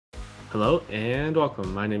Hello and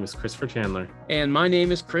welcome. My name is Christopher Chandler. And my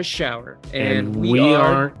name is Chris Shower. And we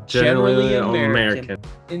are generally American.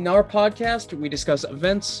 In our podcast, we discuss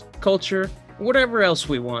events, culture, whatever else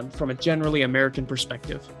we want from a generally American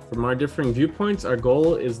perspective. From our differing viewpoints, our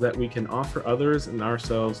goal is that we can offer others and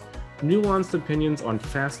ourselves nuanced opinions on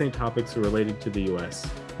fascinating topics related to the U.S.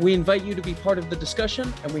 We invite you to be part of the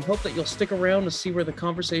discussion, and we hope that you'll stick around to see where the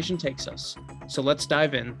conversation takes us. So let's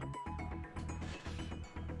dive in.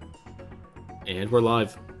 And we're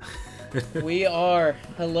live. We are.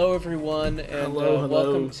 Hello, everyone, and Hello.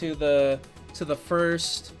 Welcome to the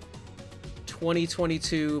first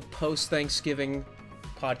 2022 post-Thanksgiving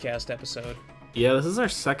podcast episode. Yeah, this is our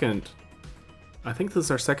second. I think this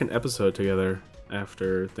is our second episode together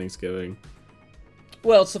after Thanksgiving.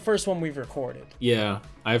 Well, it's the first one we've recorded. Yeah,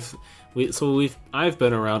 we've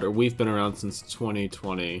been around since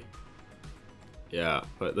 2020. Yeah,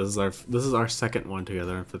 but this is our second one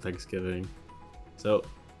together for Thanksgiving. So,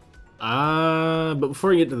 but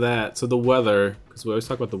before we get to that, so the weather, because we always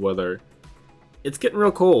talk about the weather, it's getting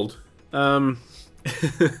real cold. So I'm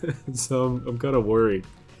kind of worried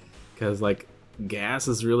because like gas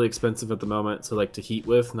is really expensive at the moment. So like to heat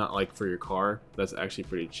with, not like for your car, that's actually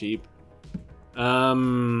pretty cheap.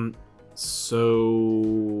 So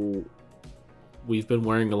we've been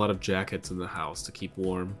wearing a lot of jackets in the house to keep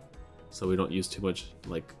warm, so we don't use too much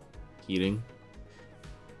like heating.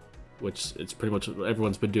 Which it's pretty much what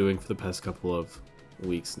everyone's been doing for the past couple of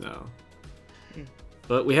weeks now.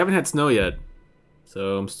 But we haven't had snow yet,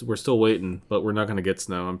 so we're still waiting, but we're not going to get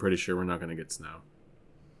snow. I'm pretty sure we're not going to get snow.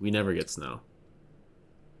 We never get snow.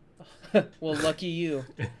 Well, lucky you.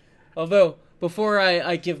 Although, before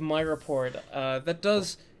I give my report,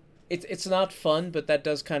 it's not fun, but that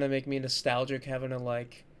does kind of make me nostalgic having to,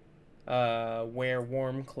 wear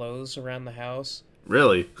warm clothes around the house.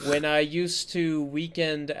 Really? When I used to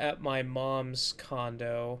weekend at my mom's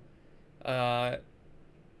condo, all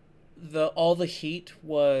the heat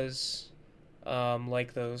was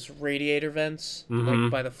like those radiator vents,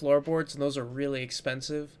 like by the floorboards, and those are really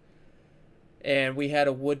expensive. And we had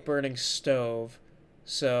a wood-burning stove,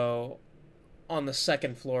 so on the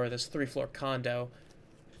second floor, this 3-floor condo.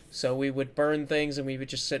 So we would burn things, and we would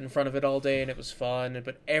just sit in front of it all day, and it was fun.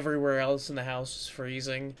 But everywhere else in the house was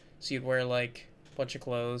freezing, so you'd wear bunch of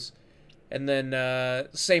clothes. And then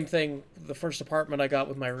same thing, the first apartment I got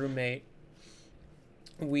with my roommate,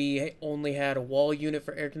 we only had a wall unit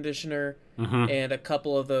for air conditioner and a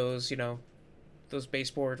couple of those those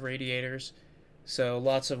baseboard radiators, so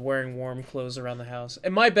lots of wearing warm clothes around the house.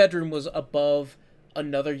 And my bedroom was above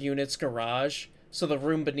another unit's garage, so the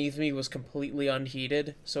room beneath me was completely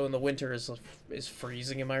unheated, so in the winter is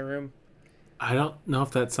freezing in my room. I don't know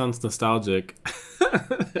if that sounds nostalgic.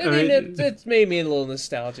 I mean, it's made me a little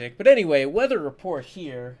nostalgic. But anyway, weather report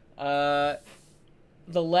here. The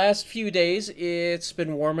last few days, it's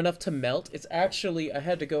been warm enough to melt. It's actually, I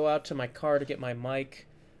had to go out to my car to get my mic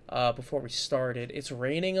before we started. It's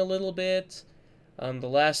raining a little bit. The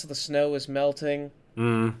last of the snow is melting,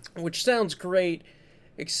 which sounds great,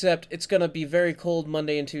 except it's going to be very cold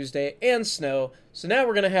Monday and Tuesday and snow. So now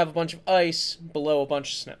we're going to have a bunch of ice below a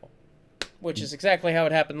bunch of snow, which is exactly how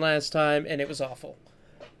it happened last time, and it was awful.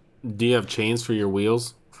 Do you have chains for your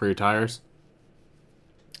wheels, for your tires?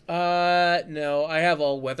 No, I have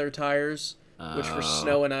all-weather tires, which for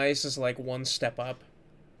snow and ice is like one step up.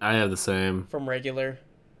 I have the same. From regular.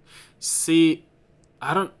 See,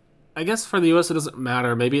 I guess for the U.S. it doesn't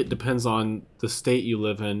matter. Maybe it depends on the state you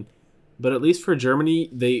live in. But at least for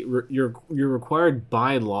Germany, you're required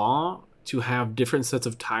by law to have different sets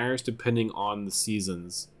of tires depending on the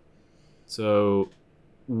seasons. So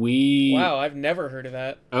Wow, I've never heard of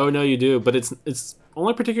that. Oh no, you do, but it's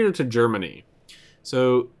only particular to Germany.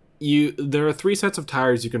 So there are 3 sets of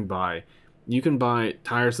tires you can buy. You can buy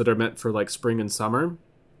tires that are meant for like spring and summer.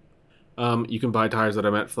 You can buy tires that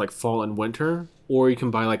are meant for like fall and winter, or you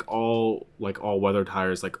can buy all weather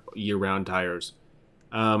tires, like year-round tires.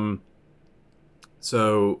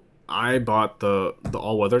 So I bought the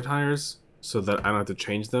all-weather tires so that I don't have to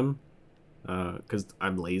change them because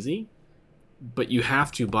I'm lazy. But you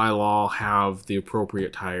have to, by law, have the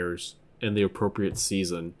appropriate tires in the appropriate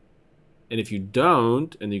season. And if you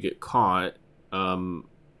don't, and you get caught,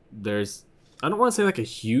 there's, I don't want to say like a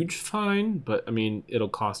huge fine, but I mean, it'll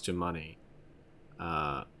cost you money.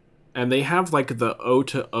 And they have like the O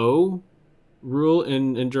to O rule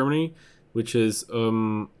in Germany, which is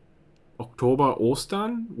Oktober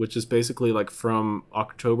Ostern, which is basically like from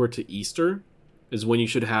October to Easter is when you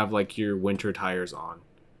should have like your winter tires on.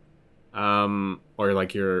 Or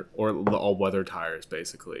the all-weather tires,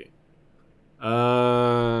 basically.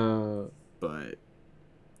 But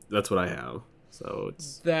That's what I have. So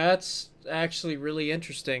it's That's actually really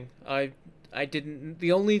interesting. I didn't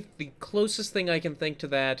the closest thing I can think to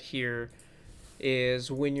that here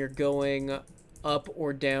is when you're going up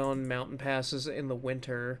or down mountain passes in the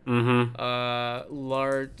winter, mm-hmm.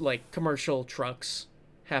 large like commercial trucks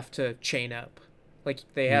have to chain up. Like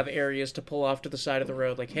they have areas to pull off to the side of the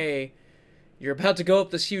road like, "Hey, you're about to go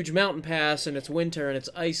up this huge mountain pass and it's winter and it's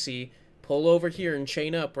icy. Pull over here and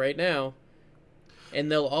chain up right now." And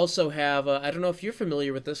they'll also have I don't know if you're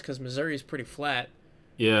familiar with this cuz Missouri is pretty flat.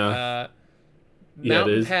 Yeah. Uh Yeah, it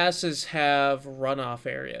mountain is. passes have runoff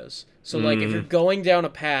areas. So like if you're Mm. going down a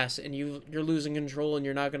pass and you're losing control and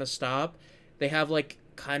you're not going to stop, they have like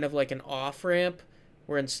kind of like an off ramp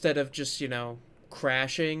where instead of just,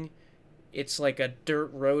 crashing, it's like a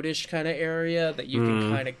dirt roadish kind of area that you can Mm.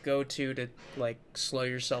 kind of go to like slow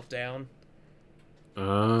yourself down.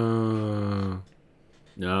 Oh.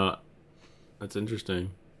 No, that's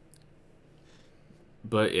interesting.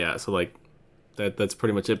 But yeah, so like that's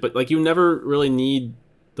pretty much it. But like you never really need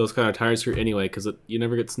those kind of tires here anyway because you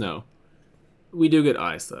never get snow. We do get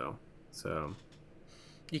ice though. So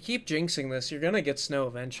You keep jinxing this, you're going to get snow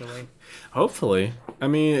eventually. hopefully, I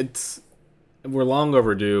mean we're long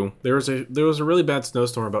overdue. There was a really bad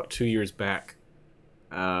snowstorm about 2 years back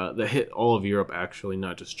that hit all of Europe actually,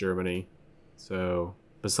 not just Germany. So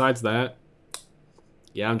besides that,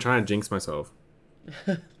 yeah, I'm trying to jinx myself.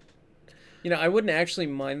 I wouldn't actually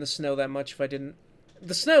mind the snow that much if I didn't.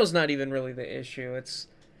 The snow's not even really the issue. It's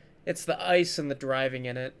the ice and the driving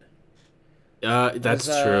in it. Cuz That's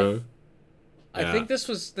true. I Yeah. think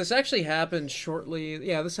this actually happened shortly.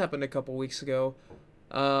 Yeah, this happened a couple weeks ago.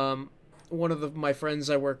 Um one of my friends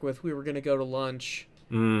I work with, we were going to go to lunch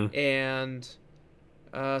Mm. and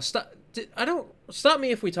I don't stop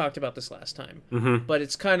me if we talked about this last time. Mm-hmm. But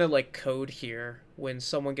it's kind of like code here when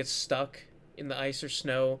someone gets stuck in the ice or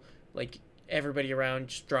snow, like everybody around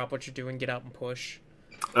just drop what you're doing, get out and push.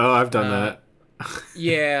 Oh, I've done Uh, that.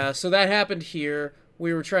 yeah, so that happened here.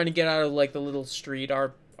 We were trying to get out of like the little street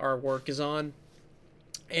our work is on,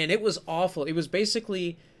 and it was awful. It was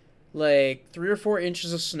basically like 3 or 4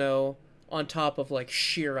 inches of snow on top of like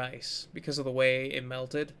sheer ice because of the way it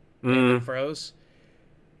melted and then Mm. froze.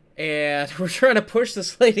 And we're trying to push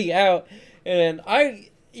this lady out, and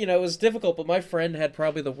it was difficult, but my friend had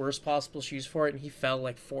probably the worst possible shoes for it, and he fell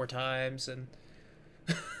like 4 times, and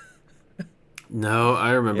No,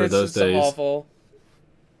 I remember it's those just days. awful.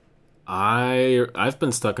 I've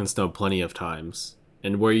been stuck in snow plenty of times,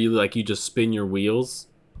 and where you just spin your wheels,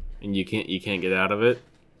 and you can't get out of it.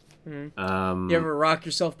 Hmm. You Um, ever rock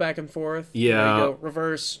yourself back and forth? Where you yeah, go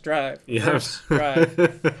reverse, drive, yeah, reverse, drive.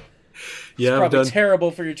 It's yeah. I've probably done.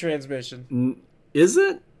 terrible for your transmission. Is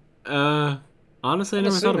it? Uh, Honestly, I I'm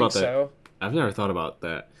never thought assuming about that. so. I've never thought about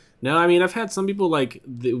that. No, I mean I've had some people like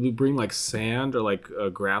they would bring like sand or like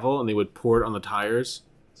gravel, and they would pour it on the tires,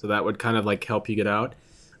 so that would kind of like help you get out.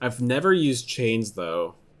 I've never used chains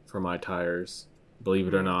though for my tires, believe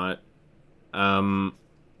it or Hmm. not. Um,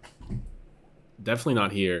 Definitely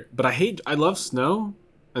not here. But I love snow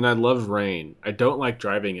and I love rain. I don't like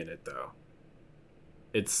driving in it though.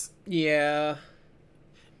 It's Yeah.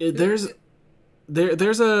 it, It- there's it-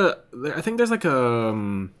 I think there's like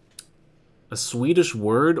a Swedish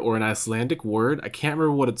word or an Icelandic word. I can't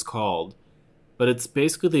remember what it's called, but it's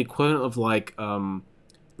basically the equivalent of like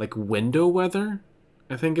window weather.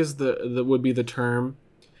 I think is the would be the term.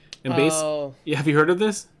 And oh, yeah, have you heard of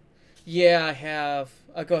this? yeah, I have.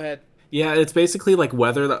 Go ahead. Yeah, it's basically like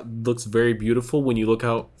weather that looks very beautiful when you look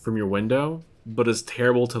out from your window, but is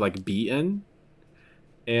terrible to like be in.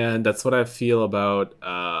 And that's what I feel about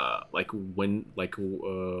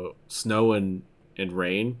snow and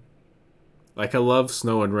rain. Like I love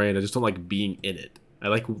snow and rain. I just don't like being in it. I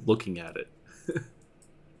like looking at it.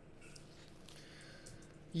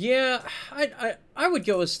 Yeah, I would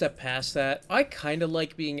go a step past that. I kind of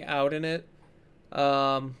like being out in it.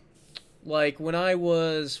 Um, like when I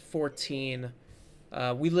was 14,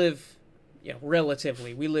 we live,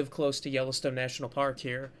 relatively, we live close to Yellowstone National Park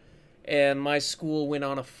here, and my school went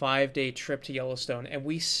on a 5-day trip to Yellowstone, and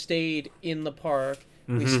we stayed in the park.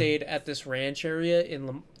 We Mm-hmm. stayed at this ranch area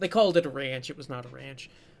they called it a ranch. It was not a ranch.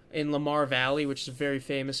 In Lamar Valley, which is a very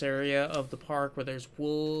famous area of the park where there's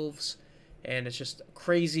wolves, and it's just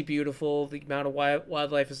crazy beautiful. The amount of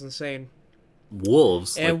wildlife is insane.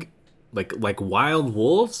 Wolves, And like wild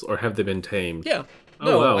wolves, or have they been tamed? yeah, Oh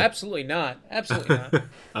no, wow, absolutely not. Absolutely not.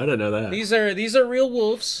 I didn't know that. These are real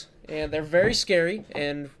wolves, and they're very scary.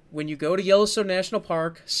 And when you go to Yellowstone National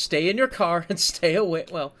Park, stay in your car and stay away.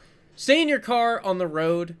 Well, stay in your car on the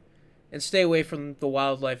road, and stay away from the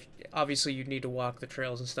wildlife. Obviously, you need to walk the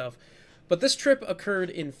trails and stuff, But this trip occurred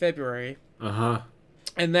in February, Uh huh.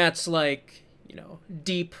 and that's like,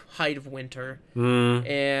 deep height of winter. Mm.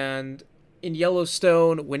 And in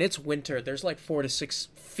Yellowstone, when it's winter, there's like 4 to 6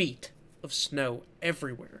 feet of snow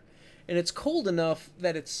everywhere. And it's cold enough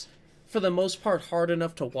that it's, for the most part, hard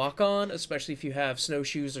enough to walk on, especially if you have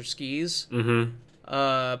snowshoes or skis. Mm-hmm.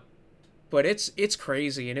 Uh, but it's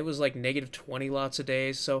crazy, and it was like -20 lots of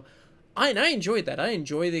days. So I enjoyed that. I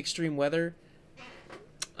enjoy the extreme weather.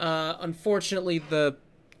 Unfortunately, the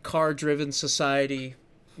car-driven society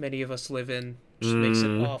many of us live in just makes it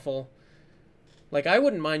Mm. awful. Like I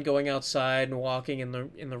wouldn't mind going outside and walking in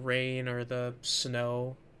the rain or the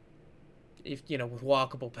snow, if with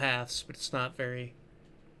walkable paths, but it's not very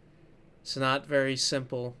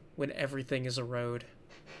simple when everything is a road.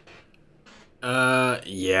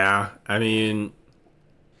 Yeah. I mean,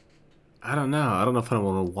 I don't know. I don't know if I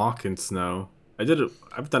want to walk in snow. I did it.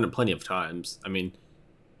 I've done it plenty of times. I mean,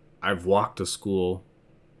 I've walked to school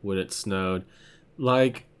when it snowed.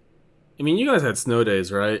 Like, I mean, you guys had snow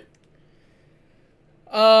days, right?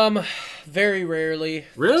 Um, very rarely. To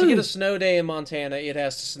get a Really? snow day in Montana, it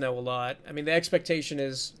has to snow a lot. I mean, the expectation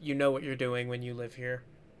is you know what you're doing when you live here.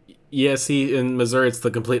 Yeah, see, in Missouri, it's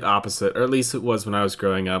the complete opposite, or at least it was when I was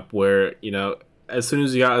growing up, where, as soon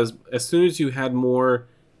as you had more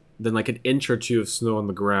than like an inch or two of snow on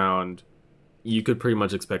the ground, you could pretty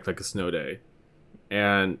much expect like a snow day.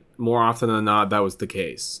 And more often than not, that was the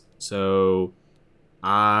case. So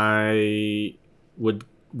I would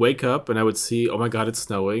wake up and I would see, oh my God, it's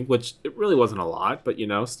snowing, which it really wasn't a lot, but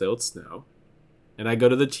still it's snow. And I go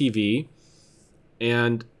to the TV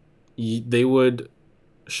and they would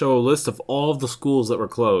show a list of all of the schools that were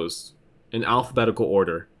closed in alphabetical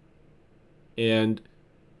order. And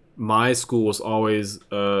my school was always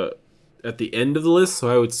at the end of the list, so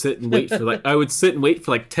I would sit and wait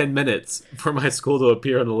for like 10 minutes for my school to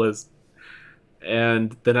appear on the list.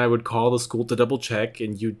 And then I would call the school to double check,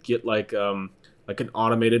 and you'd get like an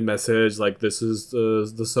automated message like, this is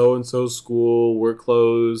the so and so school, we're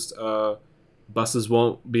closed, buses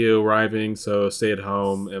won't be arriving, so stay at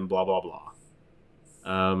home, and blah blah blah.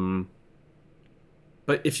 um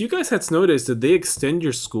but if you guys had snow days, did they extend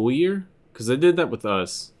your school year? Because they did that with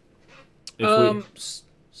us. If we Um,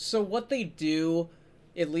 so what they do,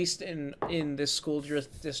 at least in this school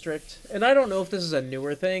district, and I don't know if this is a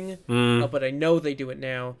newer thing, mm, but I know they do it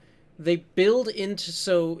now. They build into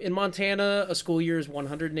so in Montana, a school year is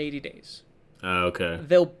 180 days. okay.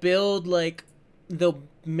 They'll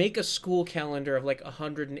make a school calendar of like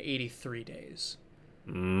 183 days.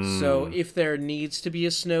 So mm. if there needs to be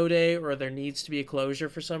a snow day or there needs to be a closure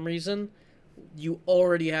for some reason, you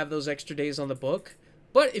already have those extra days on the book.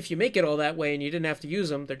 But if you make it all that way and you didn't have to use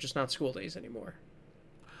them, they're just not school days anymore.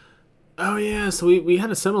 Oh yeah, so we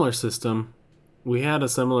had a similar system. We had a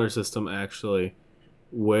similar system actually,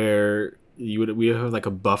 where we have like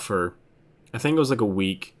a buffer. I think it was like a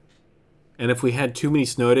week. And if we had too many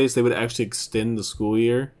snow days, they would actually extend the school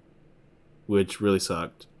year, which really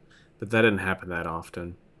sucked. But that didn't happen that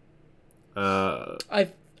often. Uh,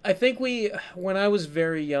 I think when I was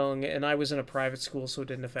very young and I was in a private school, so it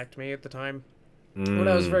didn't affect me at the time. When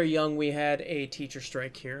I was mm, very young, we had a teacher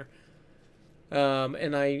strike here.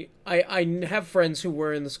 And I have friends who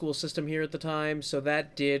were in the school system here at the time, so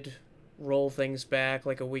that did roll things back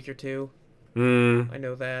like a week or two. mm, I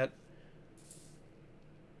know that.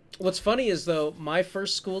 What's funny is though, my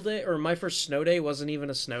first school day or my first snow day wasn't even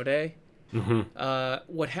a snow day.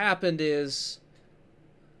 mm-hmm. What happened is,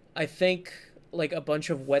 I think like a bunch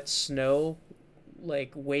of wet snow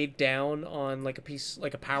like weighed down on like a piece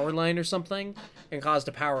like a power line or something and caused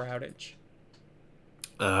a power outage.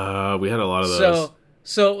 We had a lot of those.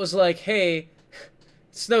 So it was like, hey,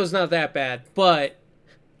 snow's not that bad, but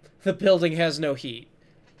the building has no heat,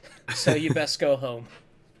 so you best go home.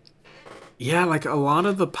 Yeah, like a lot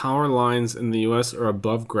of the power lines in the U.S. are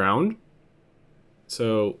above ground.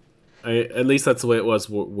 So, at least that's the way it was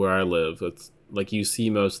where I live. It's like you see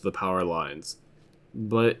most of the power lines,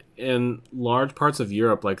 but in large parts of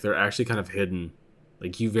Europe, like they're actually kind of hidden.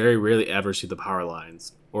 Like you very rarely ever see the power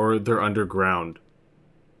lines, or they're underground.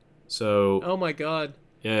 So Oh my god.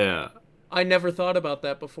 yeah, I never thought about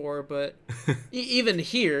that before, but even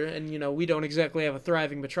here, and we don't exactly have a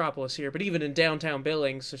thriving metropolis here, but even in downtown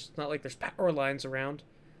Billings, it's not like there's power lines around.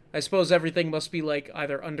 I suppose everything must be like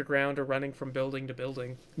either underground or running from building to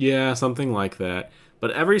building. yeah, something like that.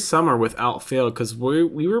 But every summer, without fail, because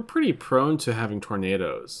we were pretty prone to having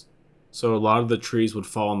tornadoes, so a lot of the trees would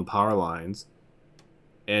fall on the power lines,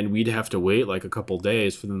 and we'd have to wait like a couple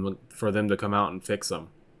days for them to come out and fix them.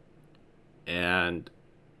 And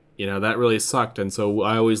that really sucked. And so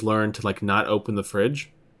I always learned to like not open the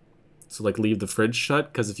fridge So like leave the fridge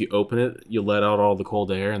shut because if you open it, you'll let out all the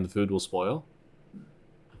cold air and the food will spoil.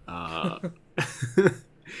 Uh,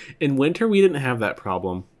 in winter, we didn't have that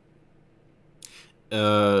problem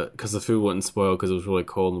because the food wouldn't spoil because it was really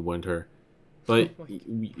cold in winter. Oh But my.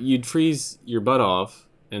 you'd freeze your butt off,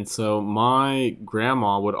 and so my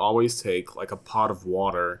grandma would always take like a pot of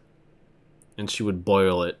water and she would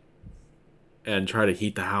boil it and try to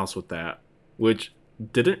heat the house with that, which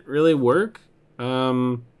didn't really work.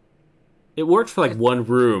 Um, it worked for like And one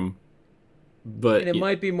room, and but it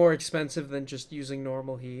might be more expensive than just using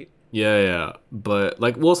normal heat. yeah. But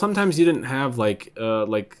like, well, sometimes you didn't have like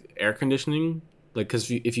air conditioning, like because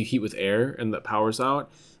if you heat with air and that powers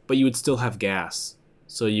out, but you would still have gas,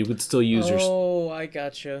 so you could still use your Oh, I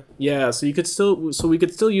gotcha. yeah. So we could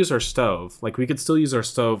still use our stove. Like we could still use our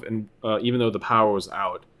stove, and even though the power was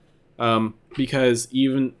out, because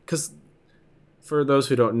for those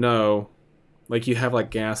who don't know, like you have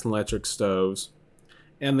like gas and electric stoves,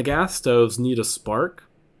 and the gas stoves need a spark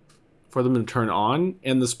for them to turn on,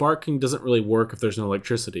 and the sparking doesn't really work if there's no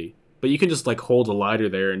electricity. But you can just like hold a lighter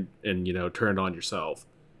there and turn it on yourself.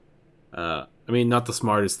 I mean, not the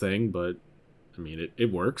smartest thing, but I mean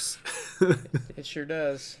it works. It sure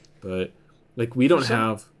does. But like For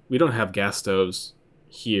some, we don't have gas stoves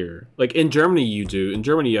here. Like in Germany you do. In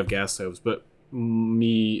Germany you have gas stoves, but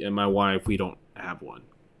me and my wife we don't have one.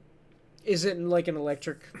 is it like an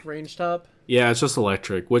electric range top? Yeah, it's just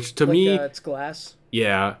electric, which to Like me, it's glass?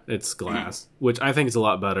 yeah, it's glass, which I think is a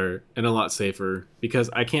lot better and a lot safer because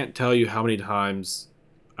I can't tell you how many times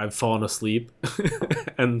I've fallen asleep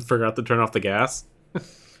and forgot to turn off the gas.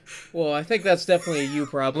 Well, I think that's definitely a you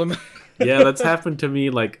problem. Yeah, that's happened to me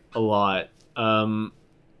like a lot. Um,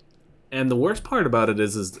 and the worst part about it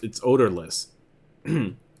is it's odorless.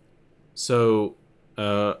 So,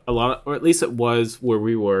 a lot, or at least it was where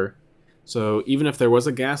we were. So even if there was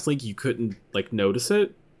a gas leak, you couldn't like notice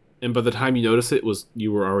it, and by the time you notice it,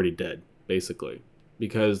 you were already dead, basically,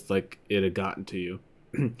 because like it had gotten to you.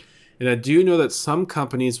 And I do know that some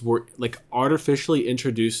companies were like artificially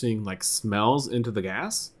introducing like smells into the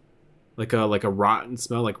gas, like a rotten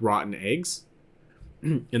smell, like rotten eggs,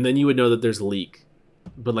 and then you would know that there's a leak.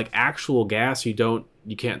 But like actual gas, you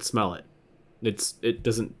can't smell it. It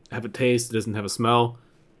doesn't have a taste. It doesn't have a smell.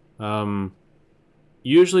 Um,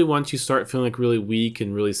 Usually, once you start feeling like really weak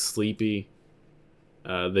and really sleepy,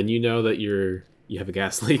 then you know that you have a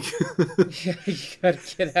gas leak. Yeah, you gotta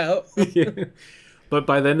get out. Yeah. But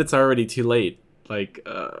by then, it's already too late. Like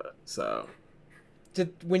so.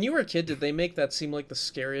 Did when you were a kid, did they make that seem like the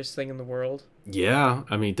scariest thing in the world? Yeah,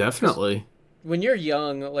 I mean, Because definitely. when you're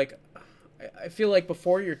young, like I feel like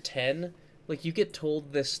before you're 10, like you get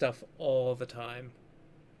told this stuff all the time,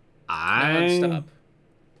 I nonstop.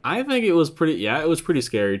 I think it was pretty. Yeah, it was pretty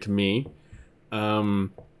scary to me.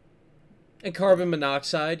 Um, And carbon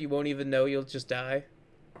monoxide, you won't even know, you'll just die.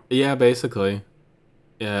 yeah, basically.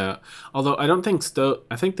 Yeah. Although I don't think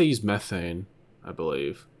I think they use methane, I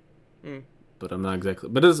believe, Mm. but I'm not exactly.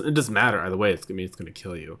 But it doesn't matter either way. It's gonna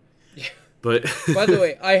kill you. But By the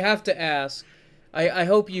way, I have to ask. I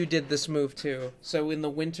hope you did this move too. So in the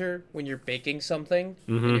winter, when you're baking something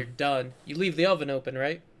and hmm you're done, you leave the oven open,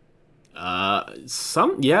 right?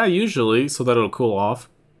 some yeah, usually so that it'll cool off.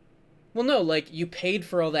 Well, no, like you paid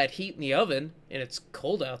for all that heat in the oven and it's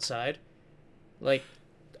cold outside. Like,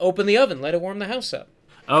 open the oven, let it warm the house up.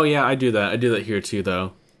 Oh yeah, I do that. I do that here too,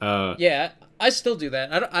 though. Yeah, I still do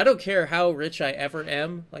that. I don't care how rich I ever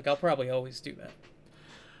am. Like, I'll probably always do that.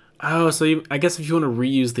 Oh, so I guess if you want to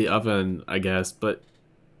reuse the oven, I guess, but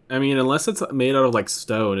I mean, unless it's made out of like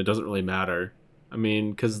stone, it doesn't really matter. I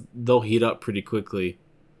mean, because they'll heat up pretty quickly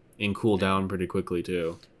and cool down pretty quickly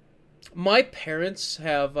too. My parents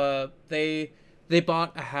have they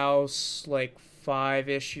bought a house like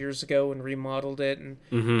 5-ish years ago and remodeled it, and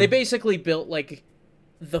they Mm-hmm. basically built like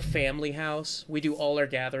the family house. We do all our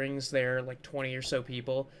gatherings there, like 20 or so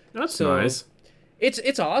people. That's So nice.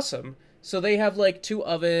 it's awesome. So they have like two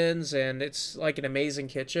ovens and it's like an amazing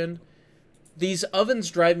kitchen. These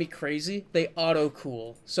ovens drive me crazy. They auto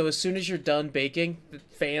cool. So as soon as you're done baking, the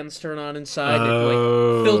fans turn on inside. It like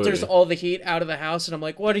filters Oh, all the heat out of the house and I'm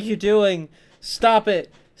like, "What are you doing? Stop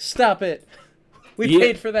it. Stop it. We yeah,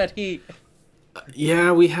 paid for that heat."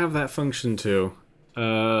 yeah, we have that function too.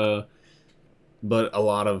 Uh, but a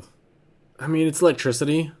lot of, I mean, it's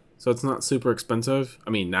electricity, so it's not super expensive. I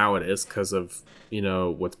mean, now it is because of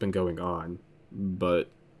what's been going on,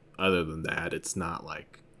 but other than that, it's not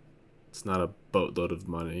a boatload of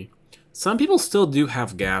money. Some people still do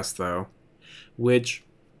have gas though, which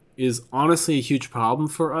is honestly a huge problem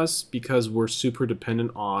for us because we're super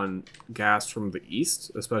dependent on gas from the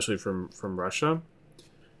east, especially from Russia.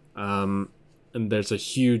 um, and there's a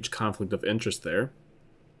huge conflict of interest there.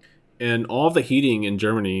 And all the heating in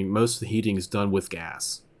Germany, most of the heating is done with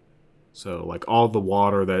gas. So like all the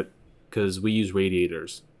water that, because we use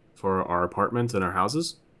radiators for our apartments and our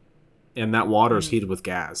houses, and that water is Mm. heated with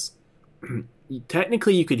gas.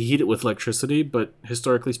 Technically, you could heat it with electricity, but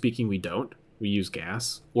historically speaking, we don't. We use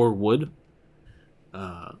gas or wood,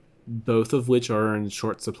 both of which are in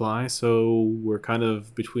short supply. So we're kind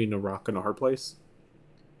of between a rock and a hard place.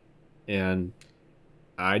 And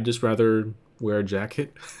I'd just rather wear a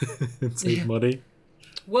jacket and save Yeah. money.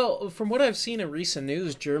 Well, from what I've seen in recent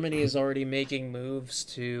news, Germany is already making moves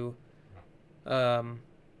to um,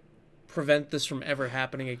 prevent this from ever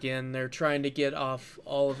happening again. They're trying to get off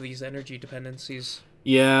all of these energy dependencies.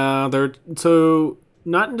 Yeah, they're so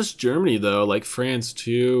not just Germany though, like France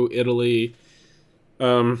too, Italy.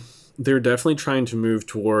 Um, they're definitely trying to move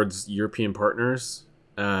towards European partners,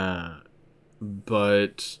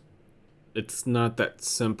 but it's not that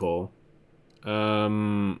simple.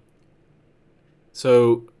 Um,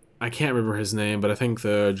 so I can't remember his name, but I think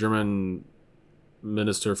the German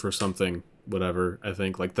minister for something, whatever. I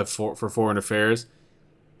think like for foreign affairs,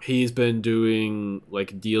 he's been doing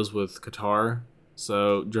like deals with Qatar.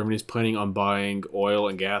 So Germany's planning on buying oil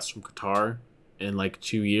and gas from Qatar in like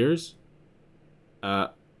 2 years. Uh,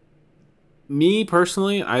 Me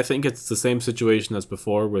personally, I think it's the same situation as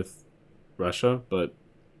before with Russia, but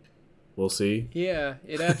we'll see. Yeah,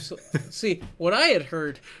 it absolutely. See, what I had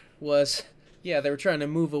heard was, yeah, they were trying to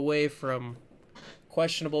move away from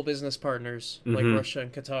questionable business partners like Mm-hmm. Russia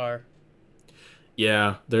and Qatar.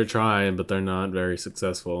 Yeah, they're trying, but they're not very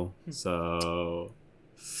successful. So,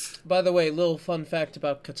 By the way, little fun fact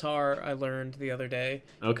about Qatar I learned the other day,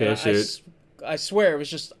 and okay, shoot. I swear it was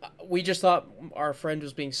just we just thought our friend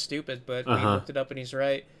was being stupid, but Uh we huh. looked it up and he's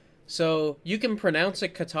right. So you can pronounce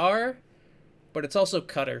it Qatar, but it's also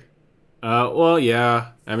Qatar. Well,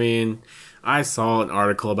 yeah. I mean, I saw an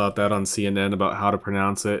article about that on CNN about how to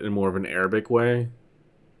pronounce it in more of an Arabic way,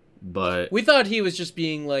 but We thought he was just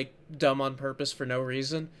being like dumb on purpose for no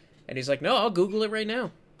reason, and he's like, "No, I'll Google it right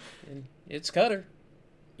now," and it's Qatar.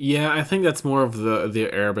 yeah, I think that's more of the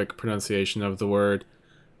Arabic pronunciation of the word.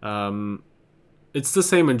 Um, it's the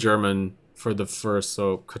same in German for the first.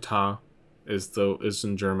 So kata is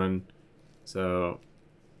in German. So,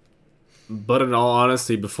 but in all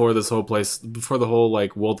honesty, before the whole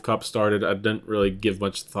like World Cup started, I didn't really give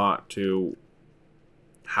much thought to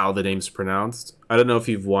how the name's pronounced. I don't know if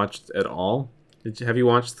you've watched at all. Have you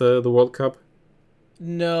watched the World Cup?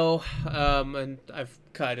 No, and I've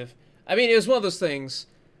kind of. I mean, it was one of those things.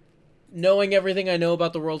 Knowing everything I know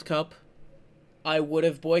about the World Cup, I would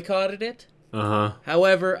have boycotted it. Uh huh.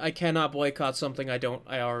 However, I cannot boycott something I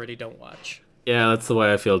already don't watch. Yeah, that's the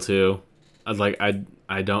way I feel too.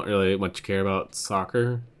 I don't really much care about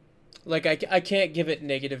soccer. Like I can't give it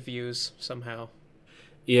negative views somehow.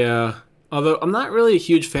 Yeah, although I'm not really a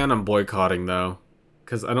huge fan of boycotting though,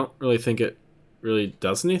 because I don't really think it really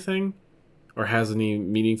does anything or has any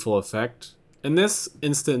meaningful effect. In this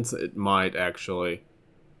instance, it might actually,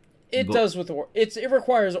 It but does it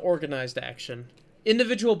requires organized action.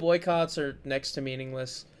 Individual boycotts are next to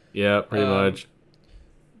meaningless. yeah, pretty Um, much.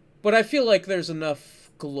 but I feel like there's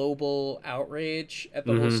enough global outrage at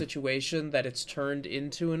the whole Mm-hmm. situation that it's turned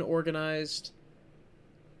into an organized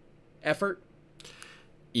effort.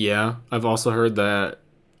 Yeah, I've also heard that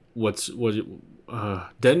what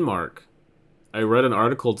Denmark. I read an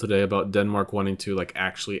article today about Denmark wanting to like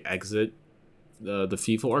actually exit the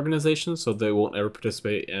FIFA organization, so they won't ever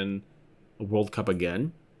participate in a World Cup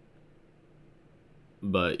again.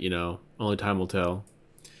 But only time will tell.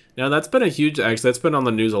 Now that's been a huge actually that's been on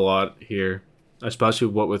the news a lot here, especially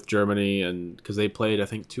what with Germany and because they played I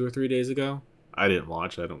think 2 or 3 days ago. I didn't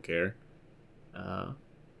watch. I don't care. Uh,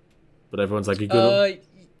 but everyone's like, "You good?" Uh,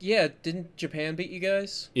 yeah, didn't Japan beat you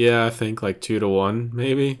guys? Yeah, I think like 2-1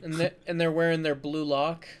 maybe. And they're wearing their blue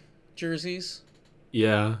lock jerseys.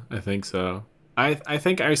 Yeah, I think so. I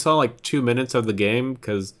think I saw like 2 minutes of the game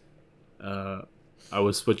because uh, I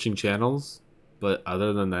was switching channels, but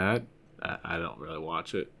other than that, I don't really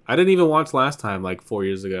watch it. I didn't even watch last time, like 4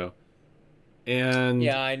 years ago. And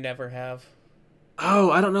Yeah, I never have. oh,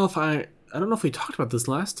 I don't know if we talked about this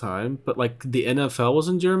last time, but like the NFL was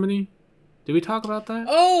in Germany. Did we talk about that?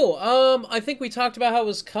 Oh, I think we talked about how it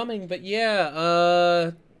was coming, but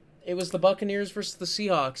yeah, it was the Buccaneers versus the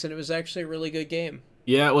Seahawks, and it was actually a really good game.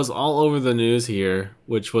 Yeah, it was all over the news here,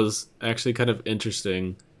 which was actually kind of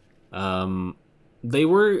interesting. Um, they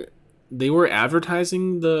were they were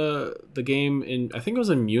advertising the game in I think it was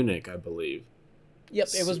in Munich, I believe. Yep,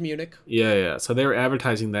 it was Munich. Yeah, yeah. So they were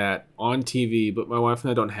advertising that on TV, but my wife and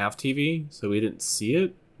I don't have TV, so we didn't see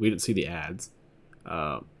it. We didn't see the ads,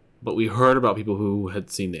 uh, but we heard about people who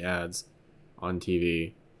had seen the ads on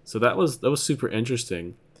TV. So that was super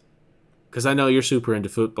interesting because I know you're super into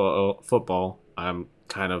football. Football, I'm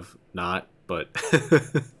kind of not, but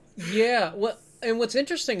Yeah, what and what's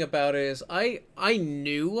interesting about it is I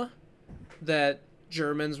knew that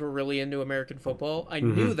Germans were really into American football. I hmm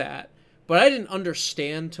knew that, but I didn't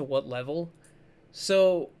understand to what level.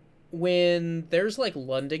 So when there's like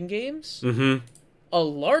London games, hmm a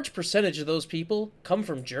large percentage of those people come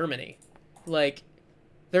from Germany. Like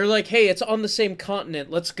they're like, "Hey, it's on the same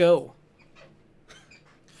continent. Let's go."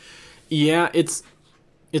 yeah, it's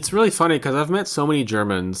really funny because I've met so many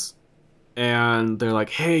Germans and they're like,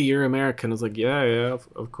 "Hey, you're American." I was like, "Yeah, yeah,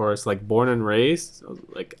 of course." Like born and raised, I was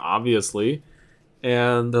like obviously.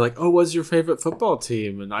 And they're like, "Oh, what's your favorite football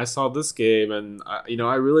team?" And I saw this game, and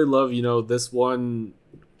I really love this one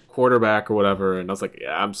quarterback or whatever. And I was like,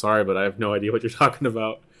 "Yeah, I'm sorry, but I have no idea what you're talking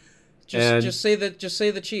about." And Just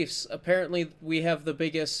say the Chiefs. Apparently, we have the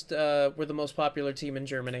biggest. We're the most popular team in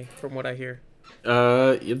Germany, from what I hear.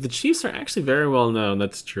 the Chiefs are actually very well known.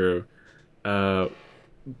 That's true. Uh,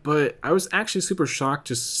 but I was actually super shocked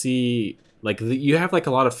to see like you have like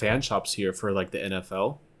a lot of fan shops here for like the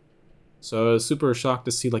NFL. So I was super shocked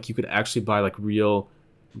to see like you could actually buy like real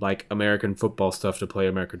like American football stuff to play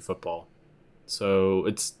American football. So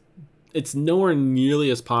it's nowhere nearly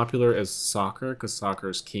as popular as soccer because soccer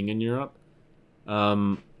is king in Europe.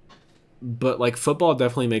 Um, but like football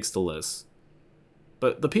definitely makes the list.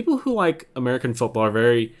 But the people who like American football are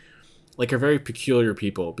very peculiar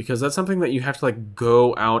people because that's something that you have to like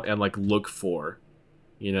go out and like look for.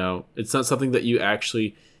 It's not something that you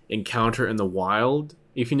actually encounter in the wild,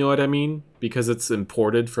 if you know what I mean, because it's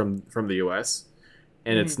imported from the US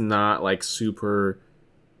and Mm-hmm. it's not like super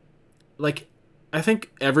like I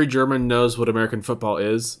think every German knows what American football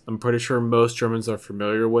is. I'm pretty sure most Germans are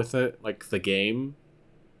familiar with it, like the game.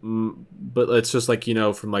 But it's just like,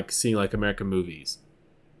 from like seeing like American movies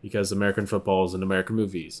because American football is in American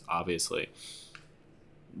movies, obviously.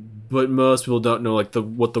 But most people don't know like the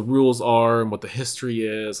what the rules are and what the history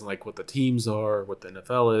is and like what the teams are, what the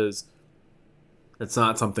NFL is. It's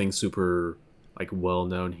not something super like well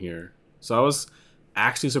known here. So I was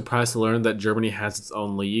actually surprised to learn that Germany has its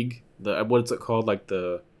own league. The what is it called? Like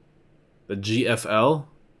the GFL.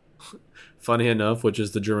 Funny enough, which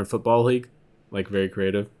is the German Football League. Like very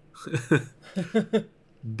creative.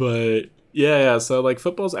 But yeah. So like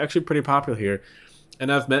football's actually pretty popular here,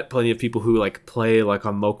 and I've met plenty of people who like play like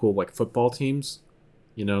on local like football teams.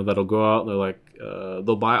 That'll go out and they're like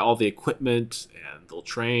they'll buy all the equipment and they'll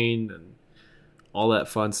train and all that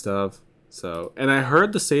fun stuff. So, and I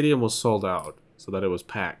heard the stadium was sold out, so that it was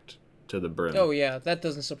packed to the brim. Oh yeah, that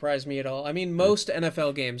doesn't surprise me at all. I mean, Yeah. most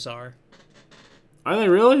NFL games are. Are they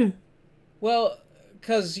really? Well,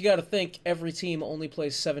 because you got to think every team only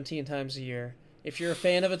plays 17 times a year. If you're a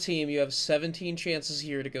fan of a team, you have 17 chances a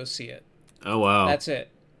year to go see it. Oh wow. That's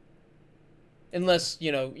it. Unless,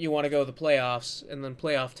 you want to go to the playoffs, and then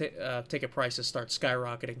ticket prices start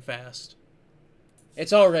skyrocketing fast.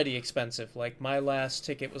 It's already expensive. Like, my last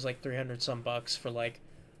ticket was like 300 some bucks for like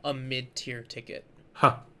a mid tier ticket.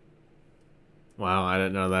 Huh. Wow, I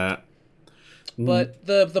didn't know that. Mm. But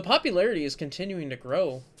the popularity is continuing to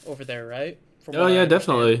grow over there, right? From Oh what I yeah,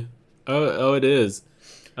 understand. definitely. Oh, it is.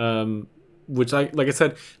 Um, which I like I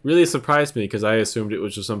said really surprised me because I assumed it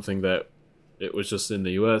was just something that it was just in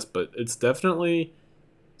the U.S., but it's definitely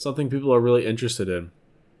something people are really interested in.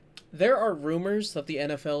 There are rumors that the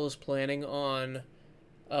NFL is planning on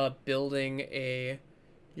building a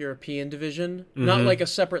European division. Not like Mm-hmm. a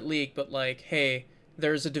separate league, but like, hey,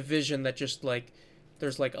 there's a division that just like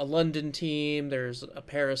there's like a London team, there's a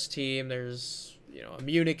Paris team, there's a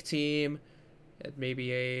Munich team, and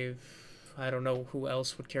maybe a I don't know who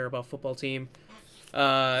else would care about football team.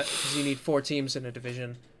 Because you need four teams in a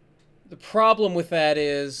division. The problem with that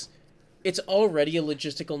is it's already a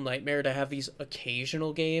logistical nightmare to have these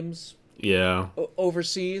occasional games Yeah.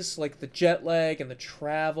 overseas, like the jet lag and the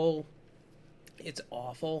travel. It's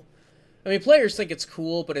awful. I mean, players think it's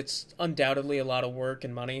cool, but it's undoubtedly a lot of work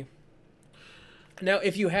and money. Now,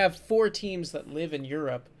 if you have four teams that live in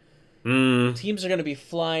Europe, Mm. teams are going to be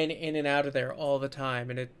flying in and out of there all the time,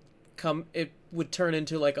 and it would turn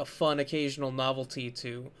into like a fun occasional novelty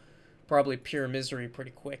to probably pure misery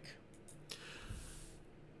pretty quick.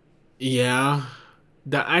 Yeah.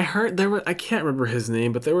 That I heard there was I can't remember his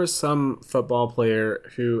name, but there was some football player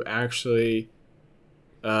who actually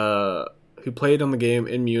uh who played on the game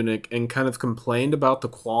in Munich and kind of complained about the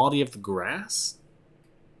quality of the grass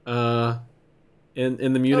uh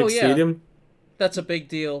in the Oh Munich yeah, stadium. that's a big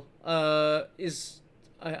deal. Is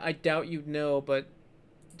I doubt you'd know, but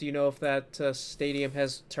Do you know if that stadium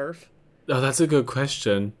has turf? Oh, that's a good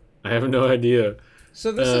question. I have no idea.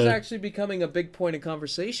 So this is Uh, actually becoming a big point of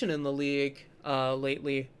conversation in the league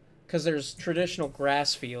lately, because there's traditional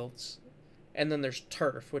grass fields, and then there's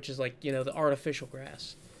turf, which is like the artificial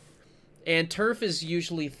grass. And turf is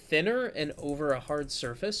usually thinner and over a hard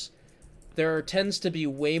surface. There tends to be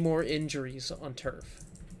way more injuries on turf.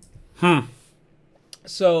 hmm.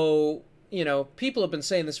 So, people have been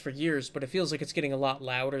saying this for years, but it feels like it's getting a lot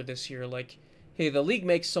louder this year. Like, hey, the league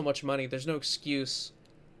makes so much money, there's no excuse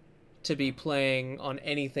to be playing on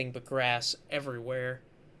anything but grass everywhere.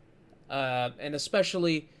 And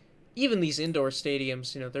especially, even these indoor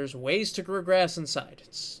stadiums, there's ways to grow grass inside.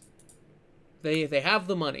 They have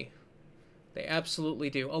the money. They absolutely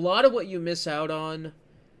do. A lot of what you miss out on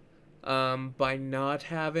by not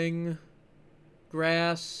having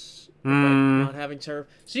grass or by Hmm. not having turf.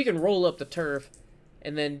 So you can roll up the turf,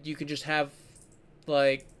 and then you can just have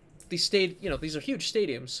like these are huge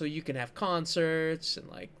stadiums, so you can have concerts and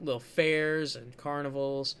like little fairs and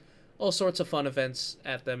carnivals, all sorts of fun events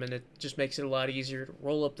at them, and it just makes it a lot easier to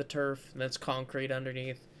roll up the turf, and that's concrete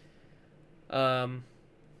underneath. Um,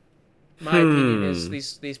 my opinion is Hmm.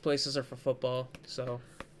 these places are for football, so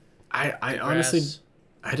I the honestly, grass,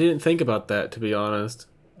 I didn't think about that, to be honest.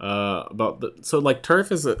 About the so like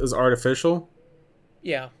turf is artificial.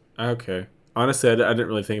 yeah. Okay. Honestly, I didn't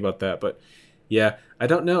really think about that, but yeah, I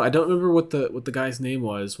don't know. I don't remember what the guy's name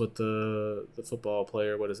was, what the football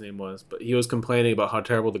player, what his name was, but he was complaining about how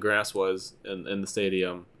terrible the grass was in the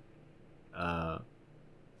stadium. Uh,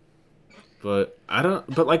 but I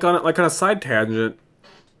don't. But like on a side tangent,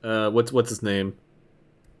 what's his name?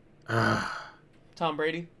 Ah, Tom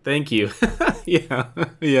Brady, thank you. Yeah,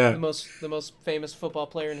 yeah. the most famous football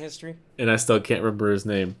player in history. And I still can't remember his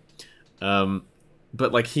name. Um,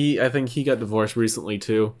 but like I think he got divorced recently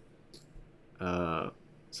too. Uh,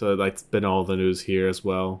 so like it's been all the news here as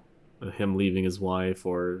well. Him leaving his wife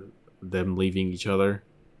or them leaving each other.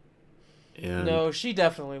 And No, she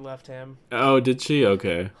definitely left him. oh, did she?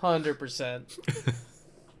 Okay. 100%.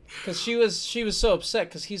 Because she was so upset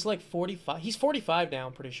because he's like 45. He's 45 now,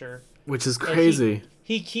 I'm pretty sure. Which is And he crazy.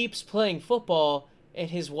 he keeps playing football, and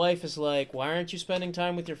his wife is like, "Why aren't you spending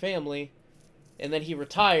time with your family?" And then he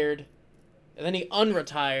retired, and then he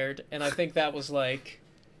unretired, and I think that was like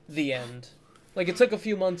the end. Like it took a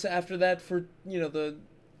few months after that for the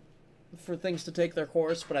for things to take their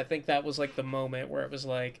course, but I think that was like the moment where it was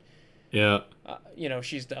like, Yeah.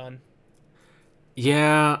 she's done.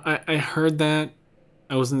 Yeah, I heard that.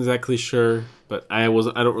 I wasn't exactly sure, but I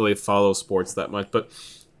don't really follow sports that much, but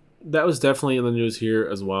that was definitely in the news here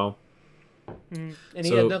as well. And he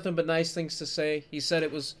had So, nothing but nice things to say. He said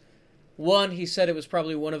it was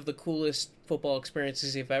probably one of the coolest football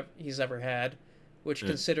experiences he's ever had, which yeah.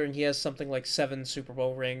 considering he has something like 7 Super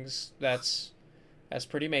Bowl rings, that's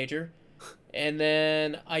pretty major. And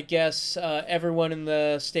then I guess everyone in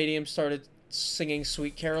the stadium started singing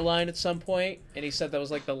 "Sweet Caroline" at some point, and he said that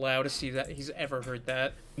was like the loudest he's ever heard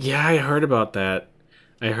that. Yeah, I heard about that.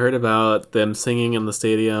 I heard about them singing in the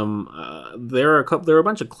stadium. There were a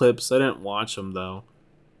bunch of clips. I didn't watch them though,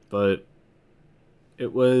 but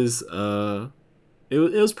it was it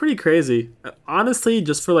was pretty crazy. Honestly,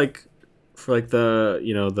 just for like the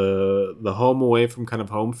the home away from kind of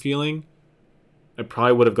home feeling. I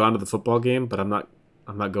probably would have gone to the football game, but I'm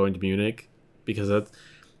not going to Munich because that's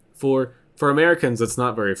for Americans it's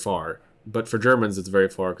not very far, but for Germans it's very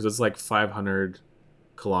far because it's like 500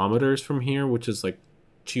 kilometers from here, which is like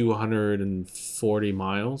 240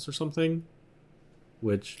 miles or something.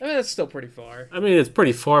 Which I mean, that's still pretty far. I mean, it's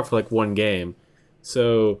pretty far for like one game.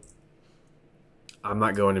 So I'm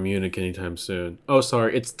not going to Munich anytime soon. Oh,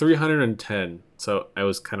 sorry, it's 310. So I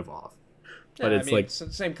was kind of off, but Yeah, I it's mean, like it's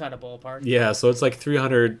the same kind of ballpark. yeah, so it's like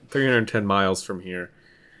 310 miles from here,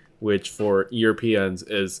 which for Europeans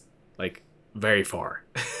is like very far.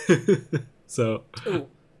 So, Ooh,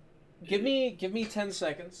 give me 10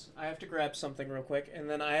 seconds. I have to grab something real quick, and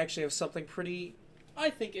then I actually have something pretty, I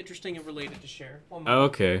think, interesting and related to share. One moment.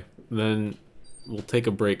 okay, then we'll take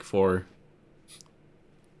a break for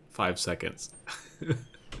 5 seconds.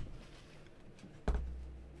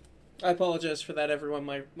 I apologize for that, everyone.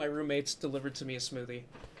 My roommates delivered to me a smoothie.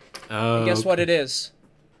 And guess what Okay. it is?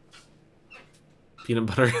 Peanut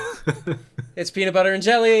butter. It's peanut butter and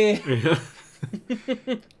jelly! Yeah.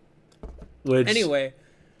 Which, Anyway,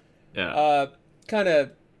 yeah. uh, kind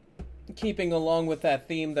of keeping along with that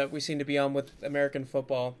theme that we seem to be on with American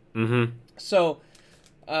football. Mm-hmm. So,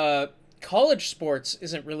 uh, college sports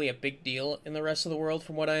isn't really a big deal in the rest of the world,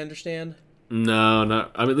 from what I understand. No,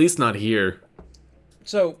 not. I mean, at least not here.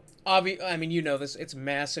 So, I mean, you know this. It's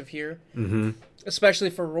massive here, Mm-hmm. especially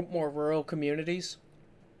for more rural communities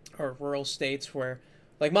or rural states where,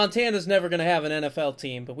 like, Montana's never going to have an NFL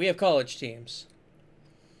team, but we have college teams.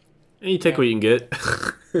 And you You take know, what you can get.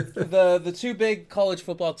 the two big college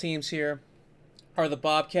football teams here are the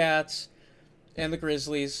Bobcats and the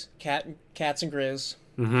Grizzlies. Cats and Grizz,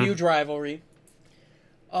 Mm-hmm. huge rivalry.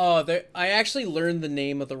 Oh, I actually learned the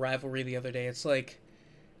name of the rivalry the other day. It's like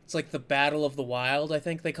the Battle of the Wild, I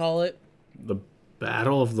think they call it. The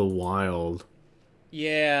Battle of the Wild.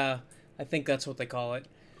 Yeah, I think that's what they call it.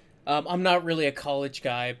 I'm not really a college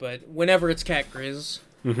guy, but Mm-hmm. whenever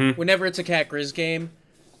it's a Cat Grizz game,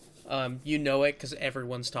 you know it because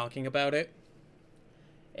everyone's talking about it.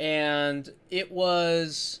 And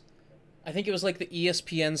I think it was like the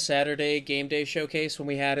ESPN Saturday Game Day Showcase when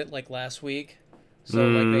we had it like last week. So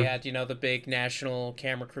like they Mm. had the big national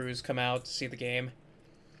camera crews come out to see the game,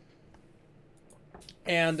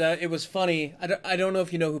 and it was funny. I don't know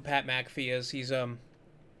if you know who Pat McAfee is.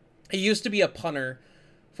 He used to be a punter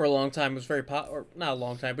for a long time. Was very or not a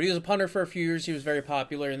long time, but he was a punter for a few years. He was very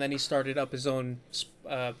popular, and then he started up his own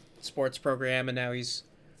sports program, and now he's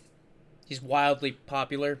wildly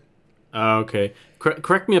popular. Okay.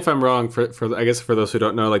 Correct me if I'm wrong. For I guess for those who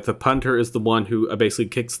don't know, like the punter is the one who basically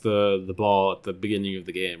kicks the ball at the beginning of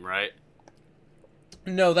the game, right?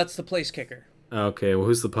 No, that's the place kicker. Okay. Well,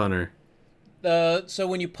 who's the punter? So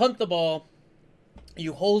when you punt the ball,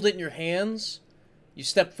 you hold it in your hands, you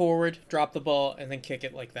step forward, drop the ball, and then kick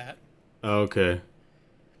it like that. Okay.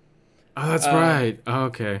 Oh, that's Um, right.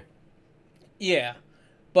 Okay. yeah,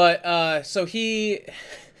 but so he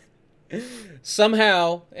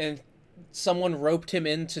somehow and someone roped him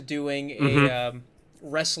into doing Mm-hmm.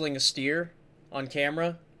 wrestling a steer on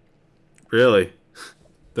camera. Really?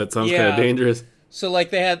 That sounds kind of Yeah, dangerous. so like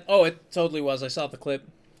they had it totally was. I saw the clip.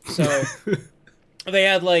 So they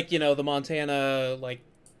had like the Montana like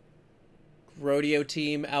rodeo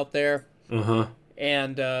team out there, Uh-huh.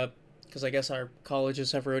 and because I guess our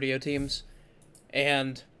colleges have rodeo teams,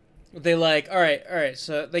 and they like all right.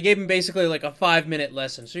 So they gave him basically like a 5 minute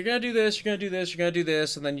lesson. So you're gonna do this, you're gonna do this, you're gonna do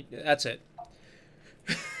this, and then that's it.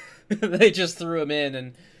 They just threw him in,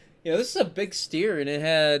 and this is a big steer, and it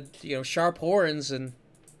had sharp horns, and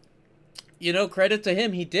credit to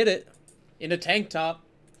him, he did it in a tank top.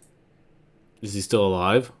 Is he still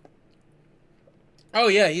alive? Oh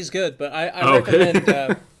yeah, he's good. But I Okay.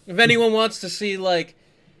 recommend if anyone wants to see like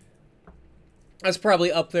that's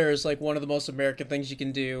probably up there as like one of the most American things you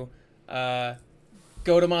can do. Uh,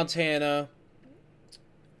 Go to Montana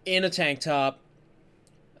in a tank top,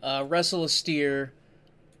 wrestle a steer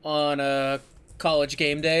on a college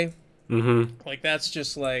game day. Mm-hmm. Like that's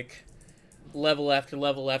just like level after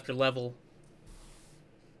level after level.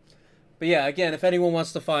 But yeah, again, if anyone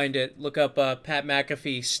wants to find it, look up Pat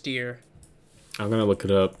McAfee steer. I'm gonna look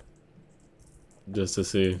it up just to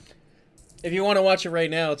see. If you want to watch it right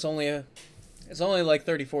now, it's only like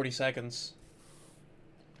 30-40 seconds.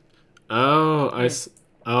 Oh, Hmm.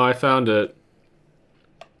 oh, I found it.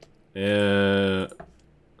 Yeah.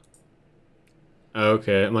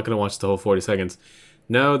 Okay, I'm not gonna watch the whole 40 seconds.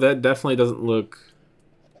 No, that definitely doesn't look.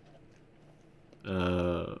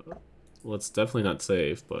 Uh, well, it's definitely not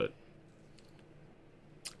safe, but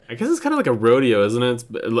I guess it's kind of like a rodeo, isn't it?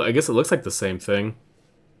 I guess it looks like the same thing.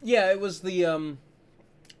 Yeah, it was the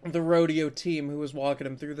rodeo team who was walking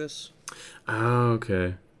him through this. Oh,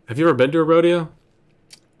 okay. Have you ever been to a rodeo?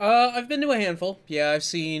 I've been to a handful. Yeah, I've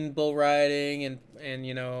seen bull riding and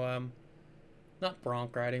not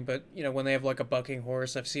bronc riding, but when they have like a bucking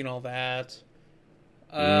horse, I've seen all that.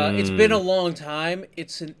 It's been a Mm, long time.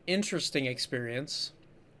 It's an interesting experience.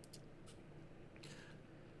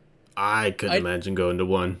 I couldn't I imagine going to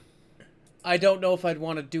one. I don't know if I'd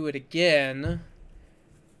want to do it again,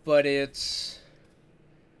 but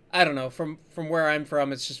I don't know. From where I'm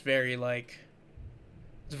from, it's just very like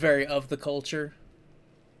it's very of the culture.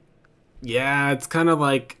 Yeah, it's kind of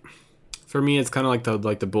like for me, it's kind of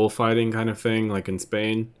like the bullfighting kind of thing, like in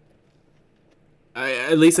Spain.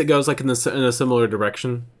 At least it goes like in a similar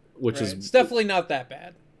direction, which Right. is It's definitely not that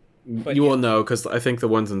bad, but you will yeah, know because I think the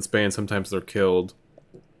ones in Spain sometimes they're killed.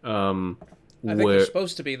 Um, I think they're where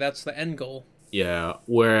supposed to be. That's the end goal. yeah,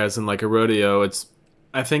 whereas in like a rodeo, it's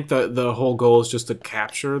I think the whole goal is just to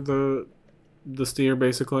capture the steer,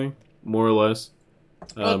 basically, more or less.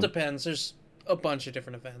 Well, it Um, depends. There's a bunch of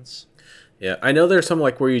different events. yeah, I know there's some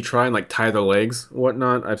like where you try and like tie their legs, and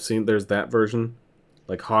whatnot. I've seen there's that version,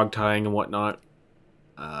 like hog tying and whatnot.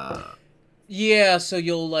 Uh, Yeah, so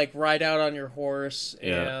you'll like ride out on your horse,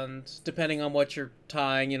 yeah. and depending on what you're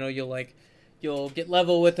tying, you'll like You'll get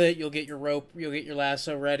level with it. You'll get your rope. You'll get your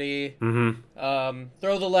lasso ready. Throw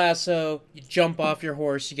the lasso. You jump off your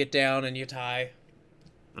horse. You get down and you tie.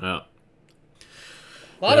 Yeah.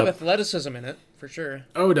 A lot of athleticism in it, for sure.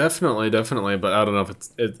 Oh, definitely. But I don't know if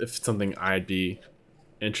it's something I'd be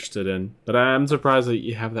interested in. But I'm surprised that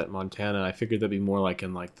you have that in Montana. I figured that'd be more like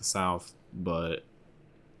in like the South. But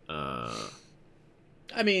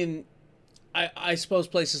I mean, I suppose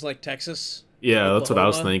places like Texas, yeah, Oklahoma, that's what I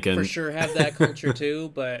was thinking. for sure have that culture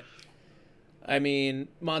too. But I mean,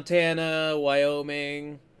 Montana,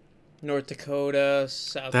 Wyoming, North Dakota,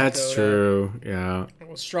 South Dakota. That's true. Yeah.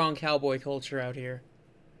 Strong cowboy culture out here.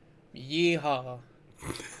 Yeehaw.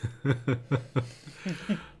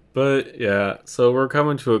 But yeah, so we're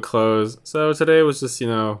coming to a close. So today was just,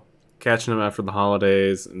 catching them after the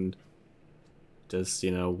holidays and just,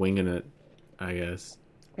 winging it, I guess.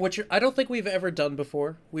 Which I don't think we've ever done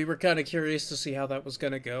before. We were kind of curious to see how that was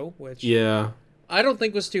going to go, which yeah, I don't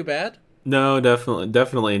think was too bad. No,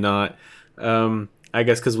 definitely not. I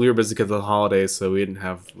guess because we were busy because of the holidays, so we didn't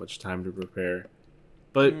have much time to prepare.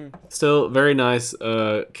 But still, very nice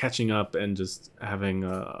catching up and just having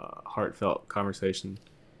a heartfelt conversation.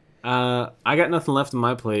 I got nothing left on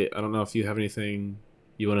my plate. I don't know if you have anything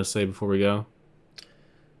you want to say before we go.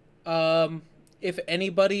 If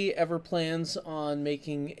anybody ever plans on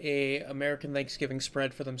making a American Thanksgiving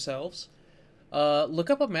spread for themselves, look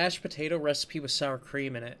up a mashed potato recipe with sour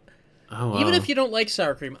cream in it. Oh, wow. Even if you don't like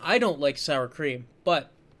sour cream. I don't like sour cream,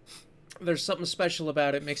 but there's something special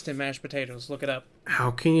about it mixed in mashed potatoes. Look it up.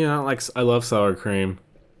 How can you not like... I love sour cream,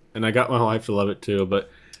 and I got my wife to love it too, but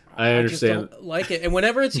I understand. I just don't like it. And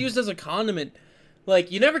whenever it's used as a condiment,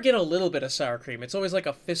 like, you never get a little bit of sour cream. It's always like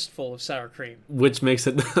a fistful of sour cream. Which makes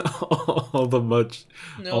it all the much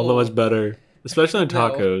better, especially on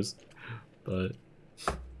tacos. But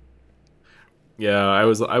yeah, I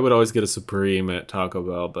would always get a Supreme at Taco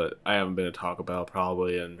Bell, but I haven't been to Taco Bell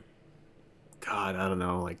probably in, God, I don't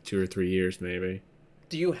know, like 2 or 3 years maybe.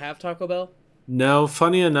 Do you have Taco Bell? No,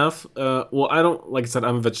 funny enough, well, I don't, like I said,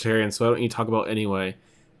 I'm a vegetarian, so I don't eat Taco Bell anyway.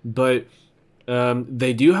 But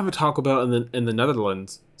they do have a Taco Bell in the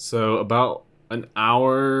Netherlands. So about an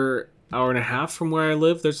hour and a half from where I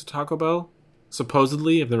live, there's a Taco Bell.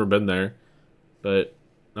 Supposedly, I've never been there, but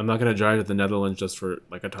I'm not gonna drive to the Netherlands just for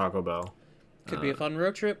like a Taco Bell. Could be a fun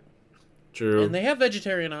road trip. True. And they have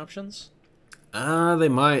vegetarian options. They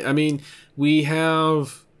might. I mean, we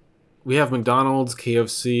have McDonald's,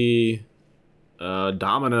 KFC,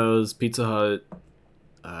 Domino's, Pizza Hut,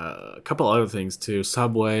 a couple other things too,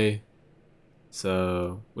 Subway.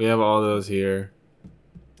 So we have all those here.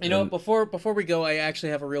 You know, before we go, I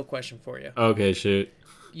actually have a real question for you. Okay, shoot.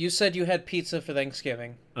 You said you had pizza for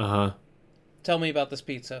Thanksgiving. Uh-huh. Tell me about this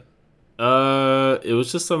pizza. It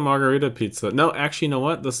was just a margarita pizza. No, actually, you know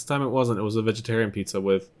what? This time it wasn't. It was a vegetarian pizza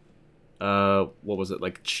with, what was it?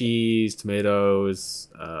 Like cheese, tomatoes,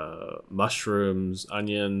 mushrooms,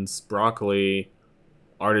 onions, broccoli,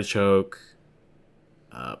 artichoke,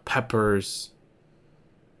 peppers.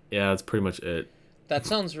 Yeah, that's pretty much it. That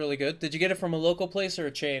sounds really good. Did you get it from a local place or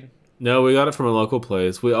a chain? No, we got it from a local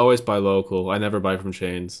place. We always buy local. I never buy from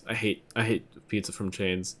chains. I hate pizza from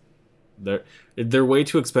chains. They're way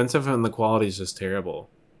too expensive and the quality is just terrible.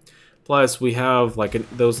 Plus, we have like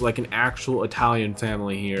an actual Italian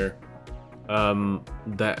family here,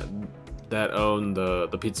 that own the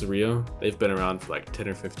pizzeria. They've been around for like 10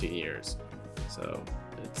 or 15 years, so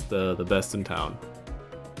it's the best in town.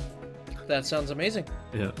 That sounds amazing.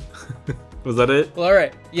 Yeah. Was that it? Well, all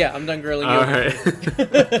right. Yeah, I'm done grilling you. All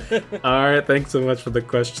right. All right. Thanks so much for the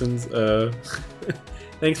questions.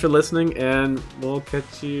 Thanks for listening, and we'll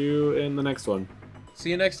catch you in the next one.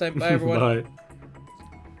 See you next time. Bye, everyone. Bye.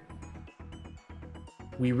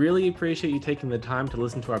 We really appreciate you taking the time to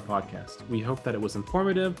listen to our podcast. We hope that it was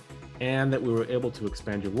informative and that we were able to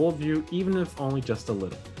expand your worldview, even if only just a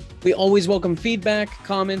little. We always welcome feedback,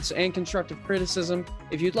 comments, and constructive criticism.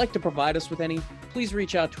 If you'd like to provide us with any, please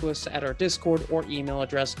reach out to us at our Discord or email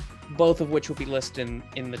address, both of which will be listed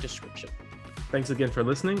in the description. Thanks again for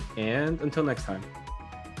listening, and until next time.